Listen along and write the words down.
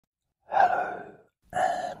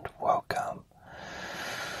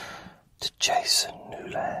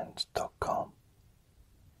jasonnewland.com.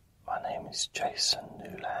 My name is Jason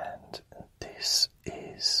Newland, and this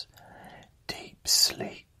is Deep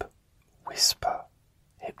Sleep Whisper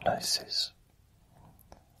Hypnosis.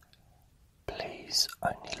 Please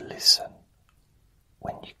only listen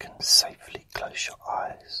when you can safely close your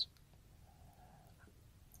eyes.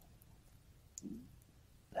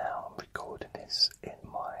 Now I'm recording this in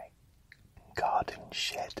my garden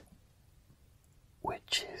shed,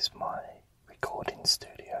 which is my recording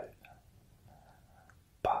studio,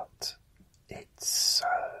 but it's so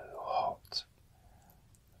hot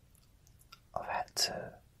I've had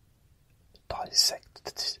to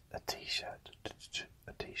dissect a t-shirt,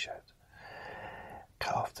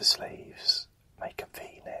 cut off the sleeves, make a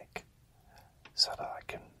V-neck so that I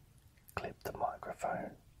can clip the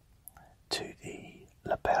microphone to the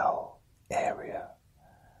lapel area,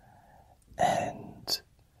 and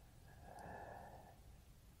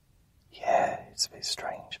yeah, it's a bit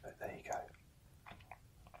strange, but there you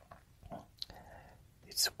go.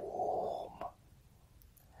 It's warm.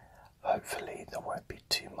 Hopefully there won't be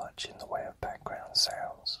too much in the way of background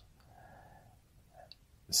sounds.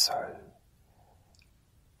 So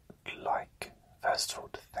I'd like, first of all,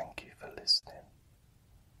 to thank you for listening.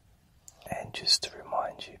 And just to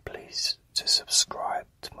remind you, please, to subscribe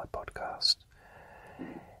to my podcast.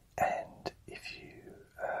 And if you,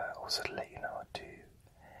 also to let you know, I do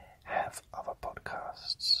have other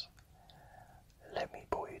podcasts. Let Me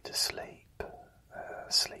Bore You to Sleep,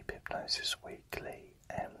 Sleep Hypnosis Weekly,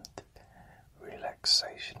 and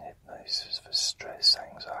Relaxation Hypnosis for Stress,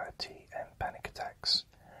 Anxiety and Panic Attacks,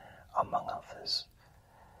 among others.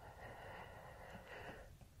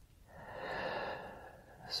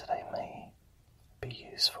 So they may be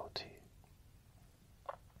useful to you.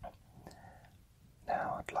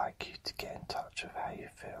 Now I'd like you to get in touch with how you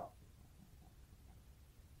feel.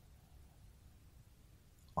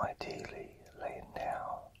 Ideally laying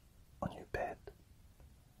down on your bed,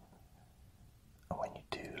 and when you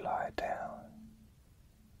do lie down,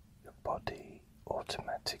 your body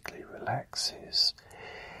automatically relaxes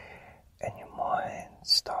and your mind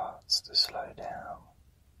starts to slow down,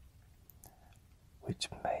 which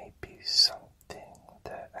may be something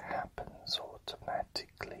that happens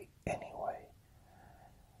automatically anyway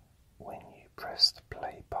when you press the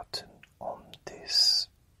play button on this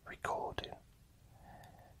recording,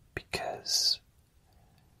 because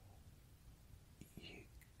you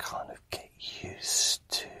kind of get used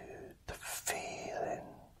to the feeling,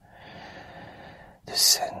 the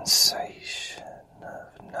sensation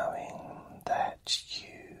of knowing that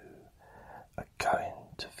you are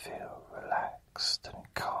going to feel relaxed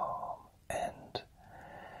and calm and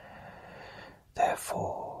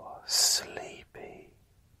therefore sleepy,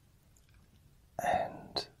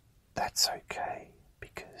 and that's okay,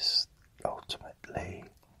 because ultimately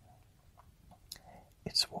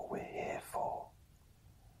it's what we're here for.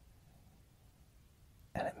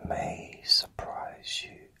 And it may surprise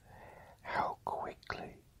you how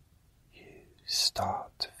quickly you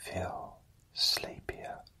start to feel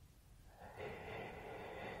sleepier,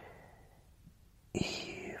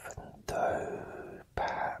 even though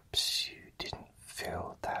perhaps you didn't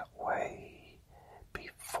feel that way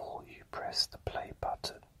before you pressed the play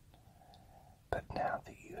button. But now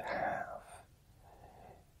that you have,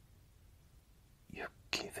 you've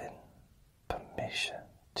given permission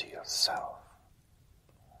to yourself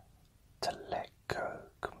to let go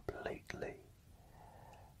completely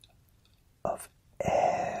of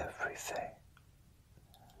everything,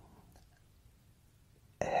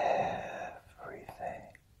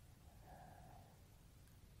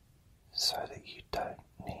 so that you don't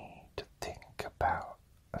need to think about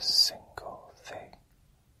a single thing.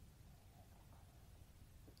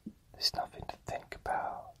 There's nothing to think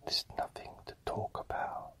about, there's nothing to talk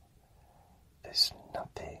about, there's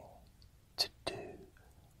nothing to do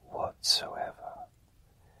whatsoever.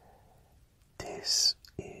 This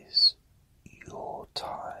is your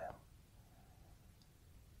time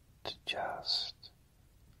to just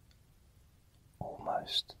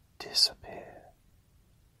almost disappear.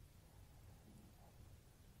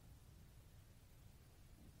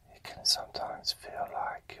 It can sometimes feel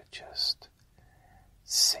like you're just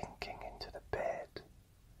sinking into the bed,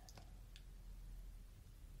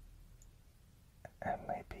 and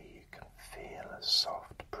maybe you can feel a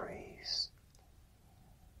soft breeze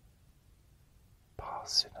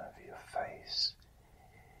passing over your face,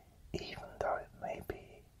 even though it may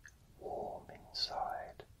be warm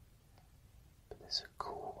inside, but there's a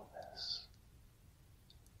coolness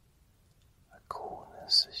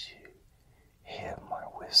as you hear my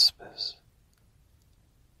whispers.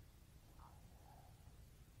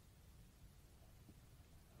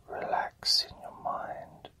 relaxing your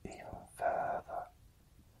mind even further.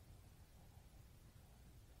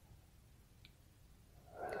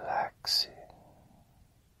 Relaxing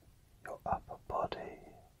your upper body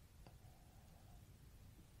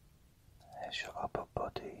as your upper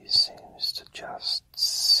body seems to just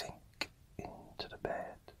sink into the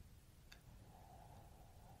bed.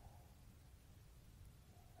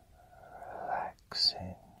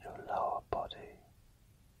 Relaxing your lower body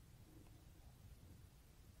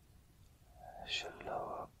as your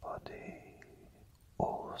lower body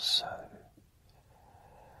also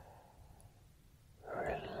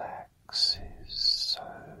relaxes so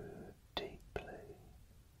deeply,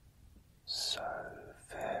 so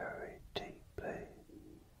very deeply,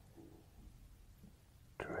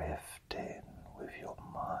 drifting with your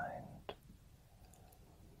mind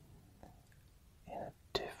in a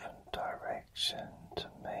different direction to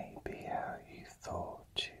maybe how you thought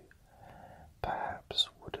you perhaps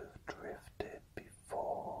would have drifted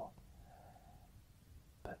before,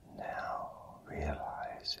 but now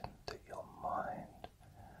realizing that your mind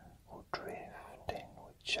will drift in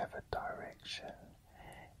whichever direction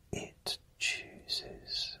it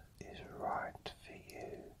chooses is right for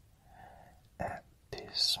you at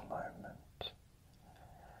this moment.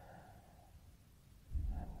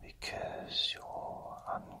 And because your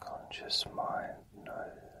unconscious mind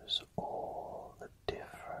knows all the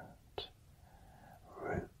different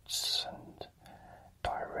routes and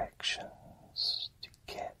directions to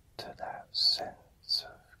get to that sense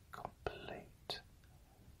of complete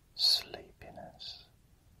sleepiness,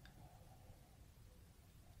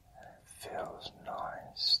 and it feels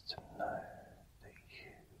nice to know that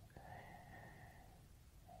you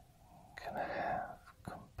can have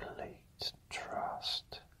complete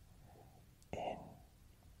trust in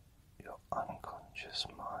your unconscious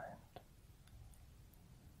mind,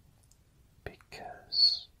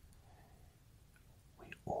 because we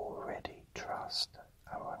already trust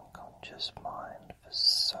our unconscious mind for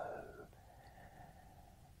so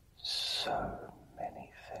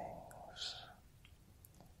many things,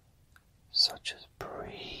 such as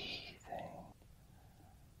breathing,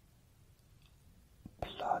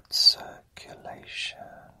 blood circulation,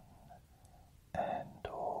 and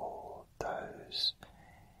all those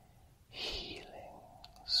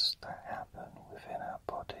healings that happen within our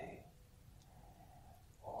body,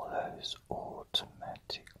 all those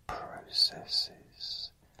automatic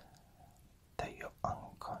processes that your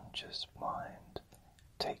unconscious mind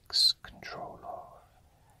takes control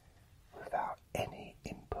of without any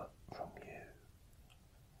input from you.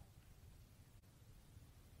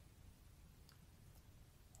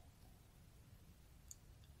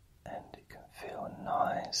 And it can feel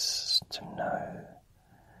nice to know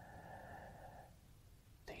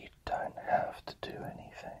that you don't have to do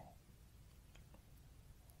anything,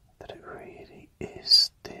 that it really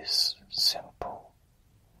is this simple,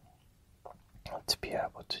 to be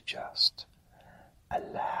able to just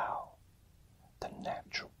allow the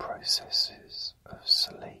natural processes of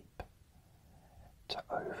sleep to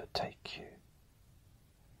overtake you,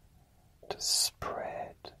 to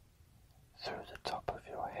spread through the top of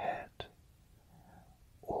your head,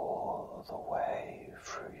 all the way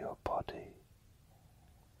through your body,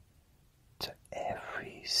 to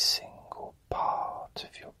every single part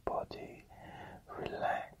of your body,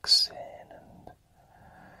 relaxing and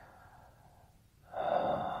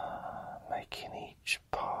making each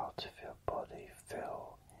part of your body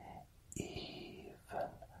feel even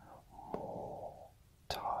more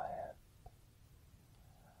tired,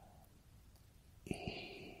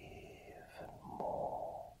 even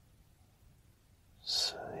more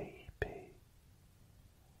sleepy,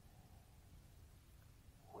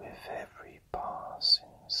 with every passing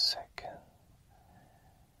second.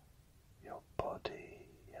 Your body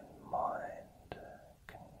and mind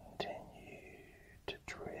continue to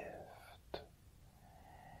drift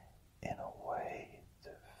in a way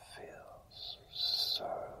that feels so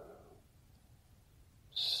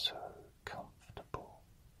comfortable,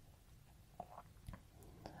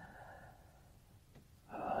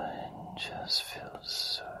 and just feels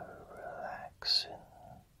so relaxing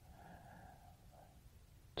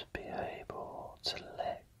to be able to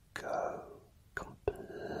let go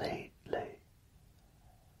completely,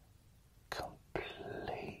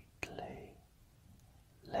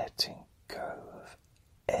 letting go of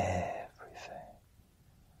everything.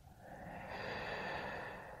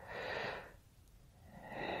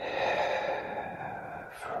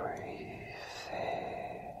 Everything.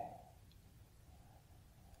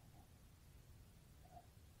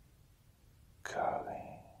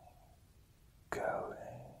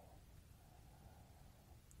 Going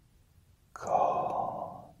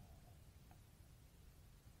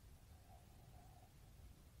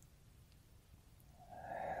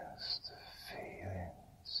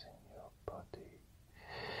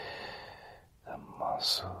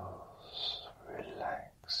muscles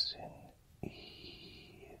relaxing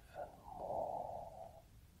even more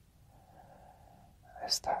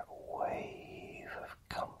as that wave of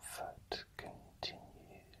comfort continues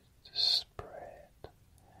to spread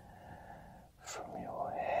from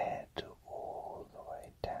your head all the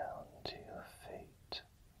way down to your feet,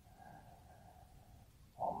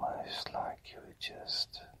 almost like you were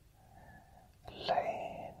just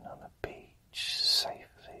laying on a beach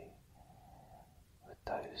safely with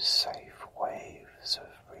those safe waves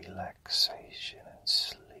of relaxation and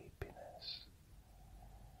sleepiness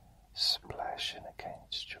splashing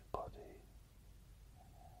against your body,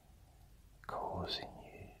 causing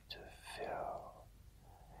you to feel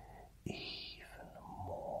even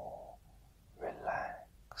more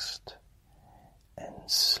relaxed and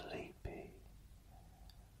sleepy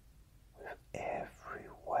with every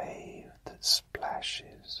wave that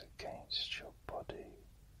splashes against your body.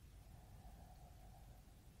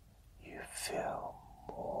 You feel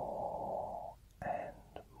more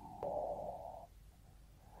and more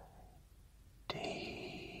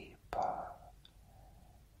deeper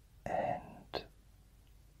and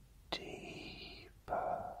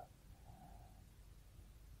deeper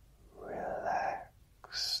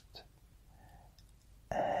relaxed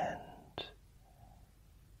and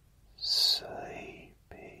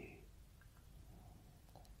sleepy,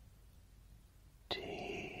 deeply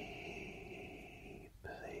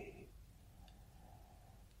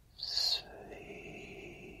sleepy,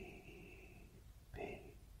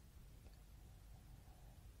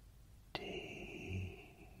 deeply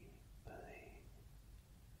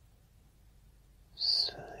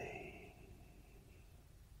sleepy.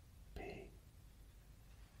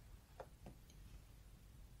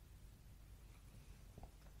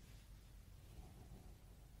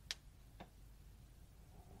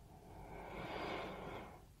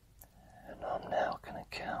 And I'm now going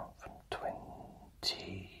to count from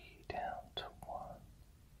 20 down to 1.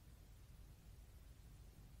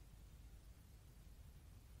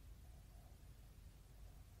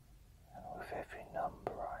 And with every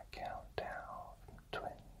number I count down from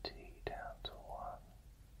 20 down to 1,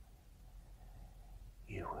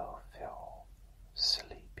 you will feel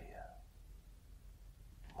sleepier,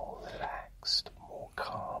 more relaxed, more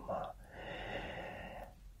calmer,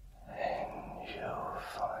 and you'll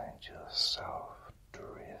find yourself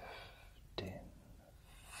drifting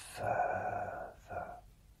further,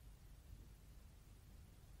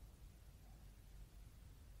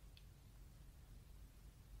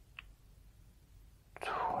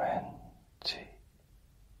 20,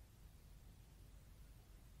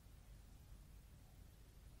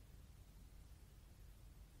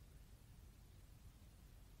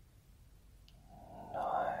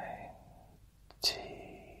 19,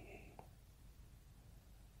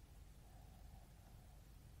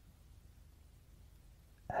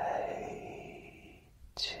 18,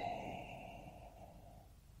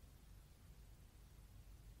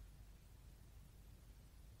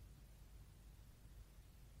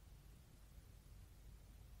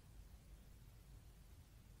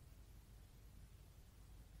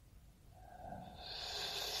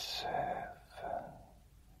 17,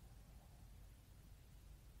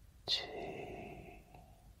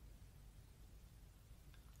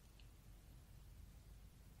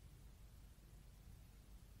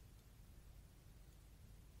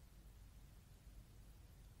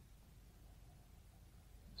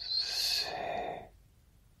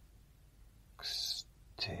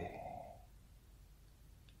 16,